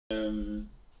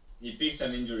He picked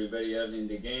an injury very early in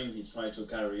the game. He tried to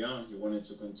carry on. He wanted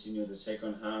to continue the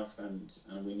second half, and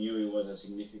we knew it was a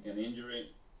significant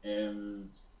injury.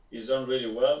 He's done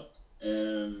really well.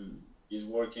 He's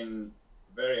working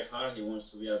very hard. He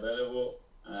wants to be available.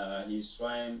 He's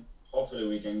trying. Hopefully,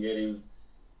 we can get him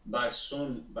back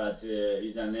soon, but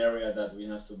it's an area that we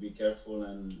have to be careful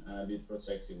and be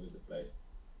protective with the player.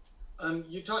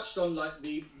 You touched on like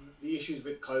the issues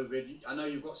with COVID. I know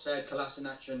you've got Sead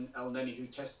Kolasinac and Elneny who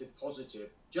tested positive.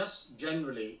 Just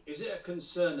generally, is it a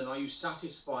concern, and are you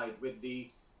satisfied with the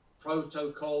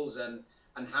protocols and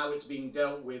how it's being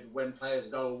dealt with when players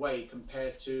go away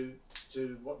compared to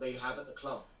what they have at the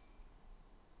club?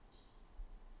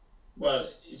 Well,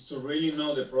 it's to really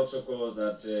know the protocols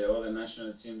that all the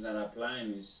national teams are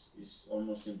applying is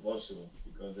almost impossible,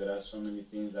 because there are so many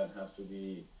things that have to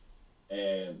be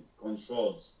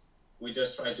controlled. We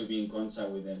just try to be in contact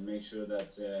with them, make sure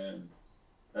that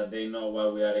that they know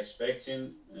what we are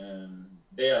expecting.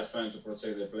 They are trying to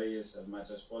protect the players as much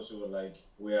as possible, like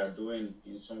we are doing.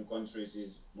 In some countries,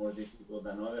 is more difficult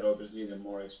than others. Obviously, the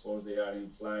more exposed they are in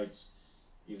flights,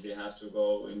 if they have to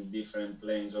go in different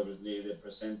planes, obviously the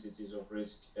percentages of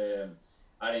risk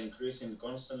are increasing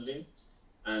constantly,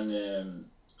 and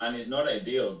it's not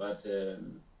ideal, but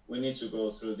we need to go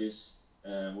through this.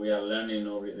 We are learning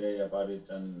every day about it,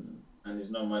 and it's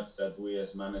not much that we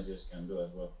as managers can do as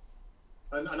well.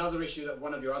 Another issue that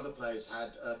one of your other players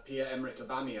had, Pierre-Emerick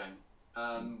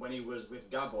Aubameyang, when he was with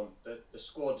Gabon, the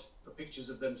squad, the pictures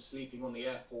of them sleeping on the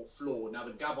airport floor. Now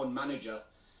the Gabon manager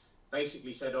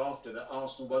basically said after that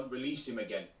Arsenal won't release him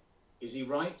again. Is he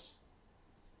right?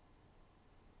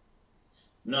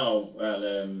 No,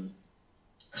 well,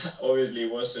 obviously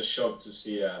it was a shock to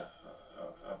see a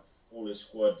full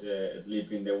squad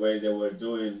sleeping the way they were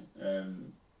doing.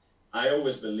 I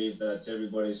always believe that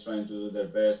everybody is trying to do their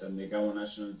best, and the Gabon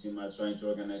national team are trying to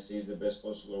organize things the best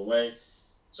possible way.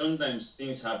 Sometimes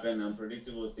things happen,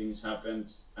 unpredictable things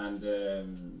happened, and it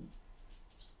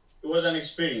was an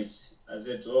experience. I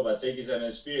said to Oba, take it as an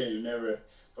experience. You never,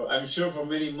 I'm sure for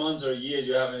many months or years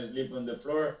you haven't slept on the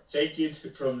floor. Take it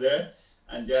from there,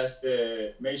 and just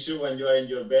make sure when you are in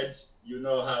your bed, you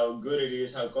know how good it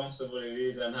is, how comfortable it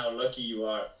is, and how lucky you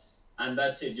are. And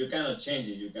that's it. You cannot change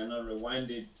it. You cannot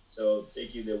rewind it. So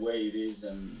take it the way it is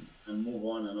and move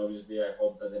on. And obviously, I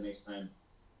hope that the next time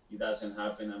it doesn't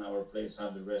happen and our players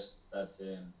have the rest that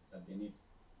they need.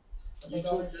 You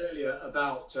talked earlier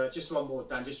about, just one more,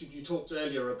 Dan, you talked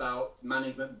earlier about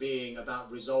management being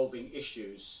about resolving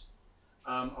issues.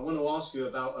 I want to ask you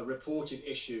about a reported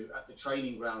issue at the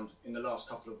training ground in the last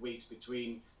couple of weeks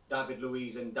between David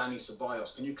Luiz and Dani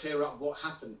Ceballos. Can you clear up what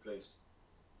happened, please?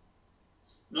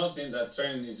 Nothing. That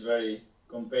training is very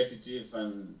competitive,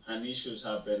 and issues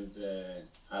happened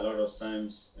a lot of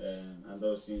times, and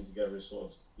those things get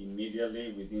resolved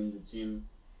immediately within the team,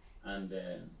 and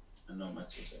not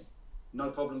much to say. No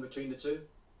problem between the two?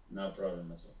 No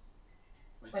problem at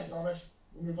all. Thanks, Damish.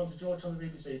 We'll move on to George on the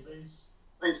BBC, please.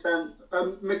 Thanks, Dan.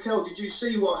 Mikel, did you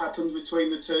see what happened between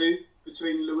the two,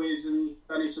 between Luiz and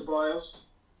Dani Ceballos?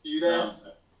 Were you there? No,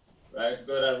 I've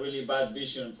got a really bad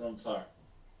vision from far.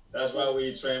 That's why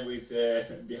we train with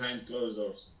behind closed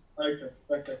doors.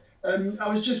 Okay. I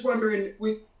was just wondering,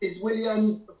 is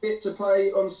Willian fit to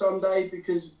play on Sunday?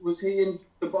 Because was he in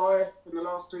Dubai in the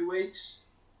last 2 weeks?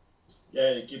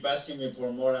 Yeah, you keep asking me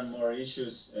for more and more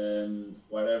issues.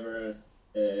 Whatever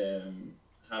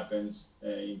happens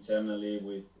internally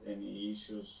with any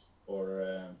issues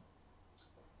or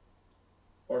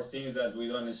things that we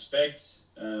don't expect,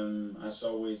 as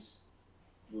always,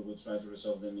 we will try to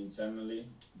resolve them internally.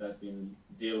 That's been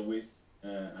dealt with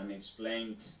and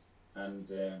explained, and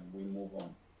we move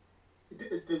on.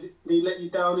 Did he let you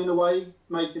down in a way,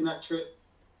 making that trip?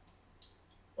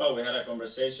 Well, we had a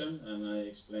conversation, and I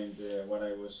explained what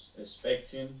I was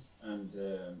expecting, and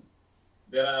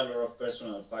there are a lot of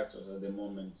personal factors at the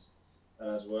moment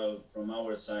as well. From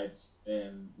our side,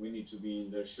 we need to be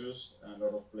in their shoes. A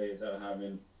lot of players are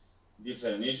having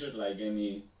different issues, like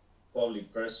any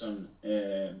public person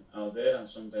out there, and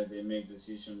sometimes they make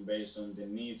decisions based on the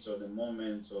needs or the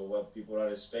moment or what people are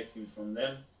expecting from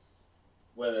them.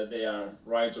 Whether they are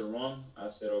right or wrong,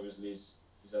 I've said obviously is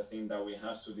a thing that we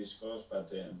have to discuss,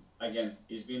 but again,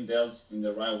 it's been dealt in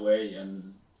the right way,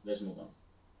 and let's move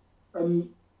on.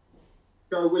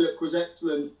 Joe Willock was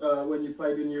excellent when you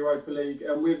played in the Europa League,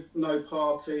 and with no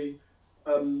Partey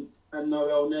and no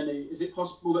Elneny, is it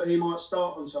possible that he might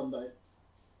start on Sunday?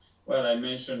 Well, I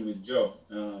mentioned with Joe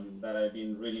that I've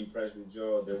been really impressed with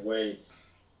Joe, the way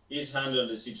he's handled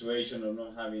the situation of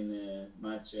not having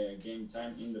much game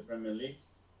time in the Premier League.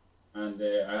 And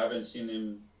I haven't seen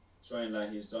him train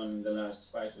like he's done in the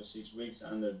last 5 or 6 weeks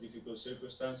under difficult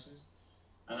circumstances.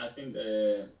 And I think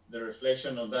the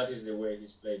reflection of that is the way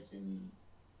he's played in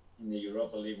the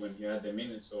Europa League when he had the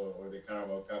minutes, or the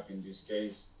Carabao Cup in this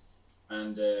case,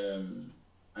 and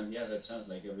he has a chance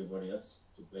like everybody else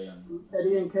to play on.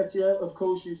 Eddie Nketiah, of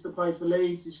course, used to play for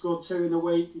Leeds. He scored 2 in a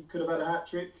week. He could have had a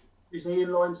hat-trick. Is he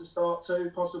in line to start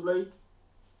too, possibly?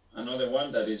 Another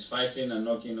one that is fighting and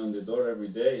knocking on the door every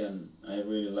day, and I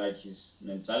really like his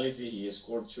mentality. He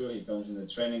scored 2. He comes in the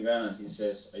training ground and he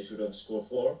says, I should have scored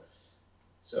 4.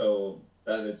 So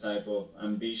that's the type of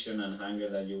ambition and hunger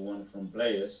that you want from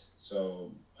players.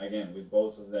 So again, with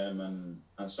both of them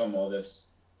and some others,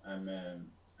 I'm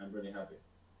really happy.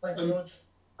 Thank you, George.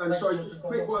 And so,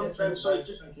 quick one, Ben. So,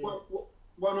 just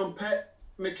one on Pep.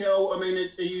 Mikel, I mean,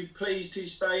 are you pleased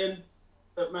he's staying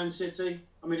at Man City?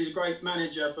 I mean, he's a great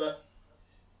manager, but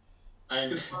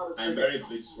I'm very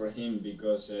pleased for him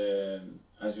because,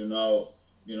 as you know,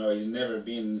 he's never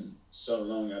been so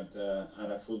long at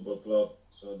a football club.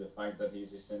 So the fact that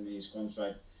he's extending his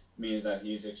contract means that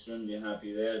he's extremely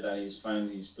happy there, that he's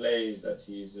found his place, that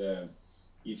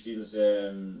he feels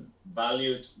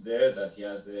valued there, that he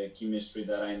has the chemistry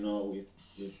that I know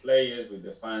with players, with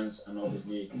the fans, and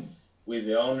obviously with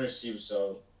the ownership.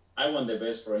 So I want the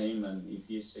best for him, and if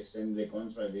he's extending the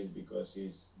contract, it's because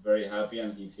he's very happy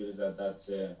and he feels that that's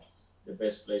the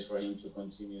best place for him to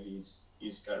continue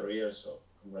his career. So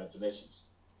congratulations.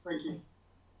 Thank you.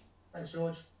 Thanks,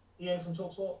 George. Ian from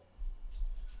TalkSport.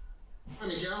 Hi,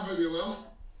 Mikel. Hope you're well.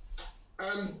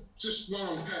 Just one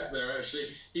on Pep there, actually.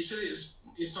 He said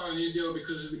he signed a new deal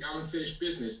because of the unfinished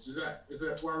business. Does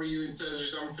that worry you in terms of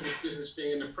his unfinished business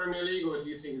being in the Premier League, or do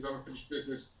you think his unfinished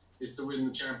business is to win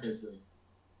the Champions League?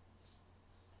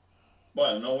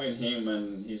 Well, knowing him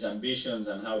and his ambitions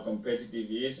and how competitive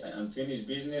he is, unfinished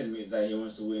business means that he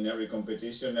wants to win every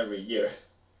competition every year,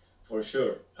 for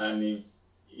sure. And if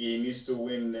he needs to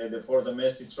win the 4th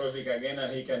domestic trophy again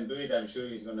and he can do it, I'm sure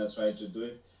he's going to try to do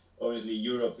it. Obviously,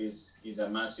 Europe is a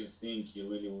massive thing. He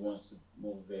really wants to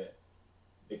move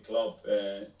the club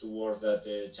towards that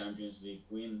Champions League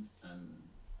win,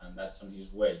 and that's on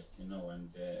his way, And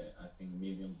I think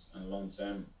medium and long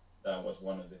term, that was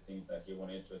one of the things that he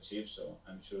wanted to achieve. So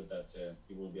I'm sure that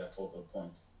it will be a focal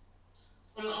point.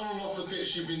 On and off the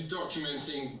pitch, you've been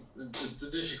documenting the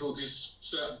difficulties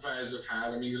certain players have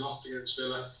had. I mean, you lost against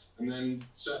Villa, and then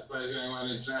certain players going on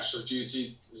international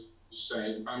duty, as you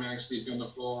say, Aubameyang sleeping on the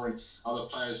floor, and other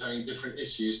players having different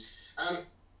issues.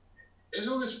 Is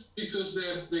all this because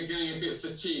they're getting a bit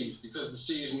fatigued because the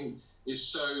season is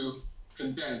so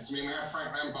condensed? I mean, we have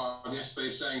Frank Lampard yesterday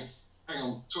saying, hang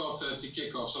on, 12:30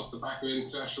 kickoffs off the back of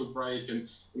international break, and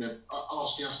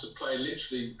asking us to play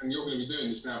literally, and you're going to be doing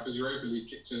this now because Europa League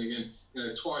kicks in again,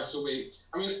 twice a week.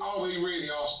 I mean, are we really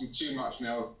asking too much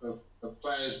now of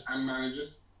players and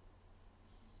managers?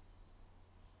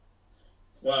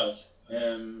 Well,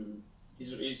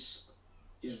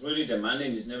 it's really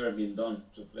demanding. It's never been done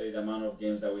to play the amount of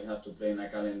games that we have to play in a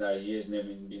calendar year. It's never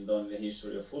been done in the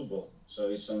history of football. So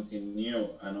it's something new,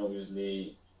 and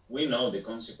obviously we know the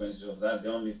consequences of that.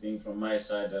 The only thing from my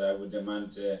side that I would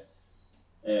demand to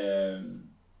the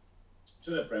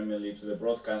Premier League, to the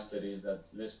broadcaster, is that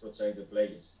let's protect the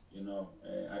players.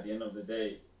 At the end of the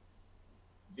day,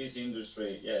 this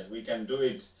industry, yes, we can do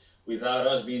it without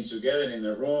us being together in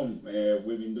a room.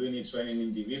 We've been doing it training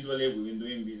individually. We've been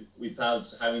doing it without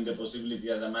having the possibility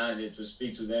as a manager to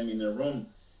speak to them in a room,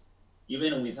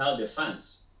 even without the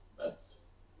fans. But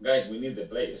guys, we need the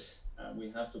players.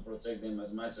 We have to protect them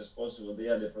as much as possible. They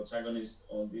are the protagonists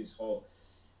of this whole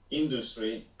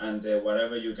industry, and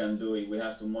whatever you can do, we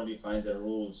have to modify the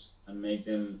rules and make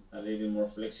them a little bit more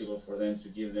flexible for them, to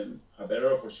give them a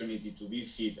better opportunity to be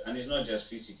fit. And it's not just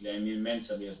physically, I mean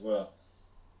mentally as well.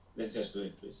 Let's just do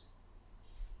it, please.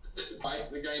 Like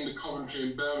the game with Coventry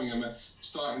and Birmingham are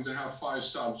starting to have 5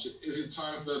 subs. Is it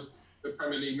time for the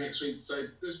Premier League next week to say,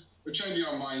 we're changing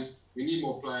our minds, we need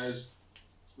more players,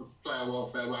 for player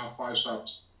welfare, we'll have 5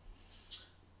 subs?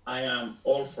 I am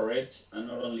all for it, and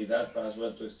not only that, but as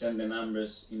well to extend the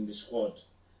numbers in the squad,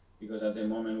 because at the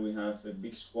moment we have a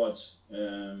big squad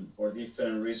for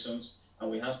different reasons, and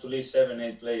we have to leave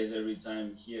 7-8 players every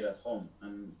time here at home.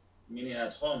 And meaning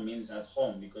at home means at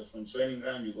home, because from training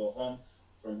ground you go home,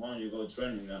 from home you go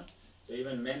training ground. So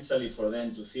even mentally for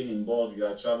them to feel involved, you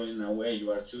are traveling away, you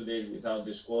are 2 days without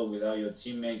the squad, without your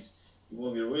teammates, it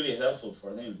will be really helpful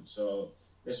for them. So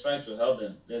let's try to help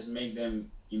them. Let's make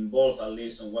them involved at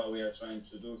least on what we are trying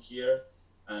to do here.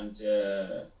 And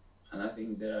I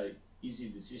think there are easy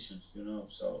decisions,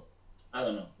 So I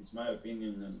don't know. It's my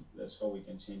opinion, and let's hope we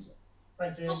can change it.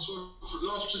 Thanks, Ian.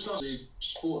 The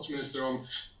sports minister on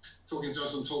talking to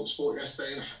us on Talk Sport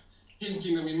yesterday and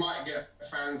hinting that we might get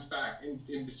fans back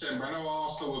in December. I know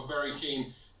Arsenal were very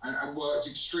keen and worked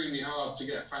extremely hard to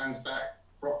get fans back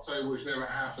for October, which never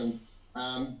happened.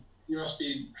 You must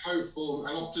be hopeful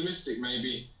and optimistic,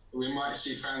 maybe, that we might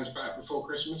see fans back before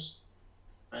Christmas.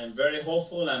 I'm very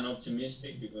hopeful and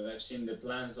optimistic because I've seen the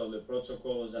plans, all the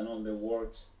protocols and all the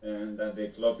work that the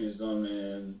club is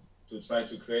done to try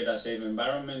to create a safe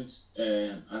environment.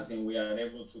 I think we are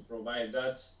able to provide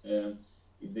that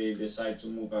if they decide to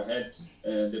move ahead.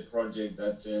 The project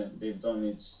that they've done,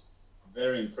 it's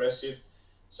very impressive.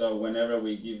 So whenever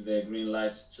we give the green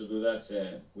light to do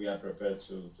that, we are prepared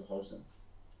to host them.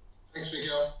 Thanks,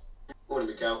 Mikel. Morning,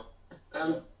 Mikel.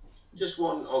 Just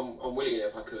one on Willian,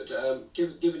 if I could.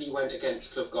 Given he went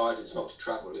against club guidance not to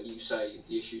travel, and you say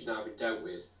the issue's now been dealt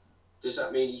with, does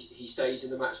that mean he stays in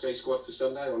the matchday squad for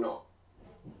Sunday or not?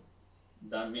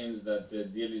 That means that the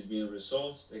deal is being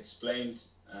resolved, explained,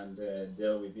 and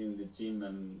dealt within the team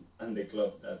and the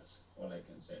club. That's all I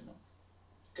can say now.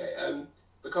 Okay.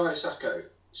 Bukayo Saka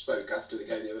spoke after the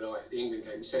game the other night, the England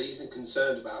game. He said he isn't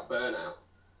concerned about burnout.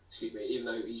 Excuse me, even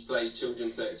though he's played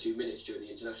 232 minutes during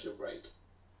the international break.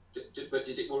 But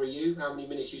does it worry you how many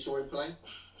minutes you saw him play?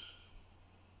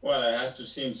 Well, I have to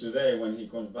see him today when he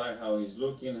comes back, how he's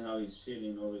looking, how he's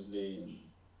feeling. Obviously,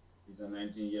 he's a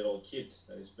 19-year-old kid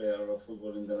that has played a lot of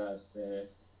football in the last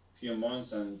few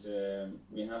months, and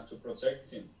we have to protect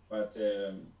him. But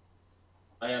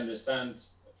I understand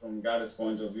from Gareth's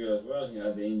point of view as well. He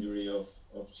had the injury of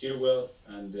Chilwell,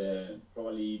 and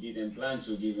probably he didn't plan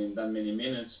to give him that many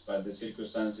minutes, but the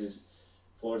circumstances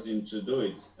forced him to do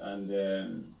it.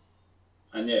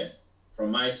 And yeah, from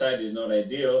my side, it's not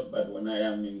ideal, but when I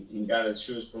am in Gareth's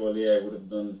shoes, probably I would have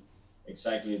done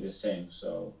exactly the same.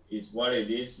 So it's what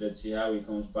it is. Let's see how he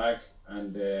comes back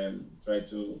and try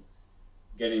to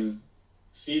get him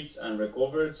fit and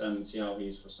recovered and see how he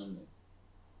is for Sunday.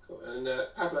 Cool. And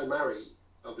Pablo Mari,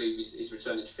 I believe, is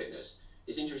returning to fitness.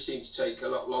 His injury seemed to take a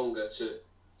lot longer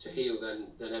to heal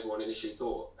than everyone initially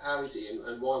thought. How is he,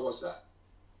 and why was that?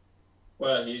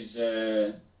 Well, he's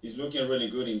looking really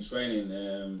good in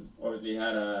training. Obviously, he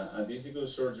had a difficult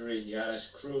surgery. He had a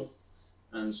screw,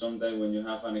 and sometimes when you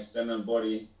have an external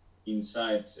body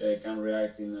inside, can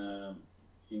react in a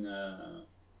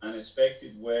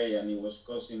unexpected way, and it was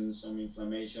causing some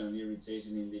inflammation and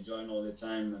irritation in the joint all the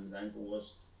time, and the ankle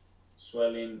was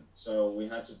swelling. So we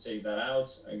had to take that out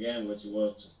again, which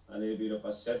was a little bit of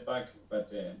a setback.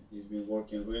 But he's been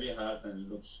working really hard and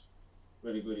looks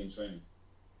really good in training.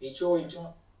 He joined.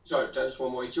 Sorry, just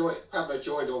one more. Pablo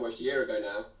joined almost a year ago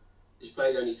now. He's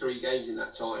played only 3 games in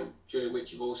that time, during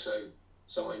which you've also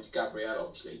signed Gabriel,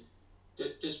 obviously.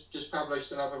 Does Pablo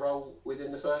still have a role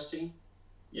within the first team?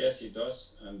 Yes, he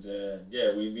does. And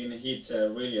yeah, we've been hit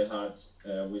really hard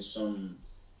with some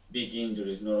big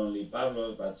injuries. Not only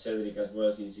Pablo, but Cedric as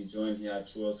well. Since he joined, he had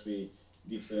 2 or 3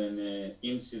 different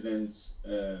incidents.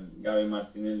 Gary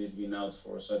Martinelli's been out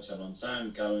for such a long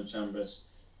time. Callum Chambers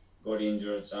got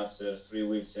injured after 3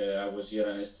 weeks. I was here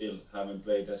and I still haven't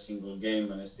played a single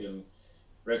game and I'm still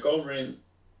recovering.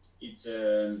 It's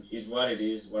what it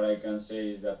is. What I can say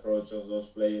is the approach of those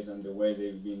players and the way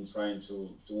they've been trying to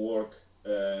work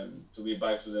to be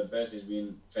back to their best has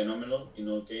been phenomenal in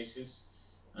all cases.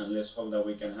 And let's hope that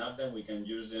we can have them, we can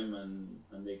use them,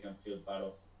 and they can feel part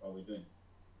of what we're doing.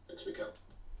 Thanks, Mikel.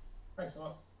 Thanks a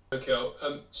lot. Mikel,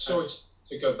 sorry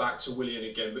to go back to Willian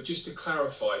again, but just to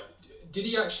clarify, did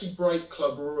he actually break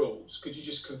club rules? Could you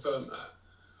just confirm that?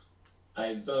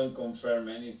 I don't confirm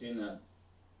anything.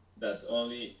 That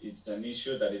only it's an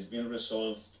issue that is being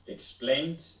resolved,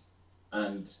 explained,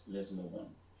 and let's move on.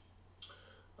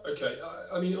 Okay,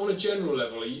 I mean, on a general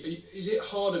level, is it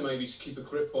harder maybe to keep a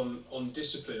grip on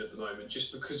discipline at the moment,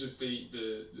 just because of the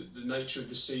nature of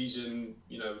the season,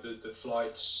 you know, the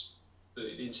flights,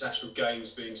 the international games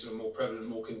being sort of more prevalent,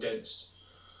 more condensed?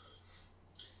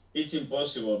 It's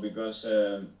impossible because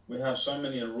we have so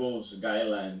many rules,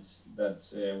 guidelines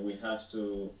that we have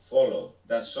to follow,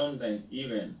 that sometimes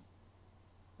even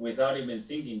without even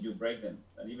thinking, you break them.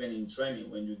 And even in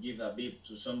training, when you give a bib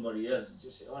to somebody else,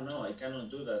 you say, oh no, I cannot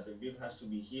do that. The bib has to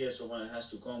be here, someone has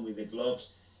to come with the gloves.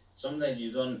 Sometimes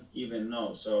you don't even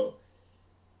know. So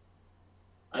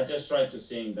I just try to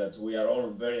think that we are all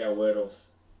very aware of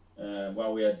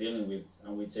what we are dealing with,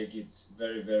 and we take it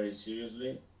very, very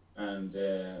seriously. And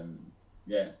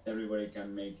yeah, everybody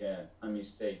can make a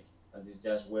mistake. But it's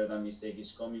just where that mistake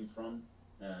is coming from,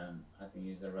 I think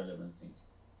is the relevant thing.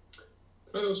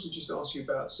 Can I also just ask you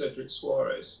about Cedric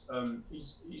Suarez?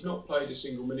 He's not played a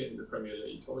single minute in the Premier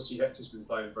League. Obviously, Hector's been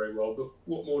playing very well, but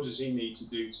what more does he need to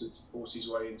do to force his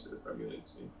way into the Premier League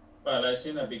team? Well, I've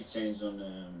seen a big change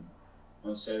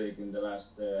on Cedric in the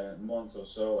last month or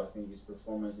so. I think his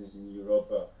performances in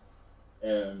Europa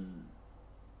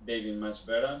they've been much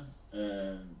better.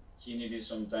 He needed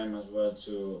some time as well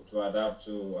to adapt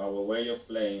to our way of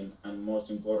playing, and most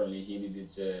importantly, he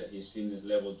needed his fitness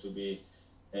level to be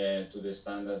to the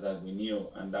standards that we knew,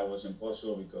 and that was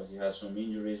impossible because he had some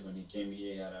injuries. When he came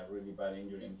here, he had a really bad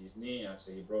injury in his knee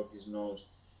after he broke his nose.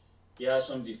 He has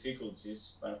some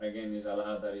difficulties, but again, he's a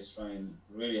lad that is trying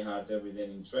really hard every day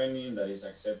in training, that is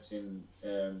accepting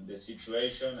the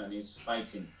situation and is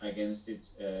fighting against it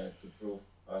to prove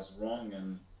us wrong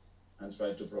and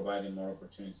try to provide him more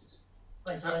opportunities.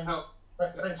 Thanks, James.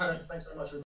 Thanks very much.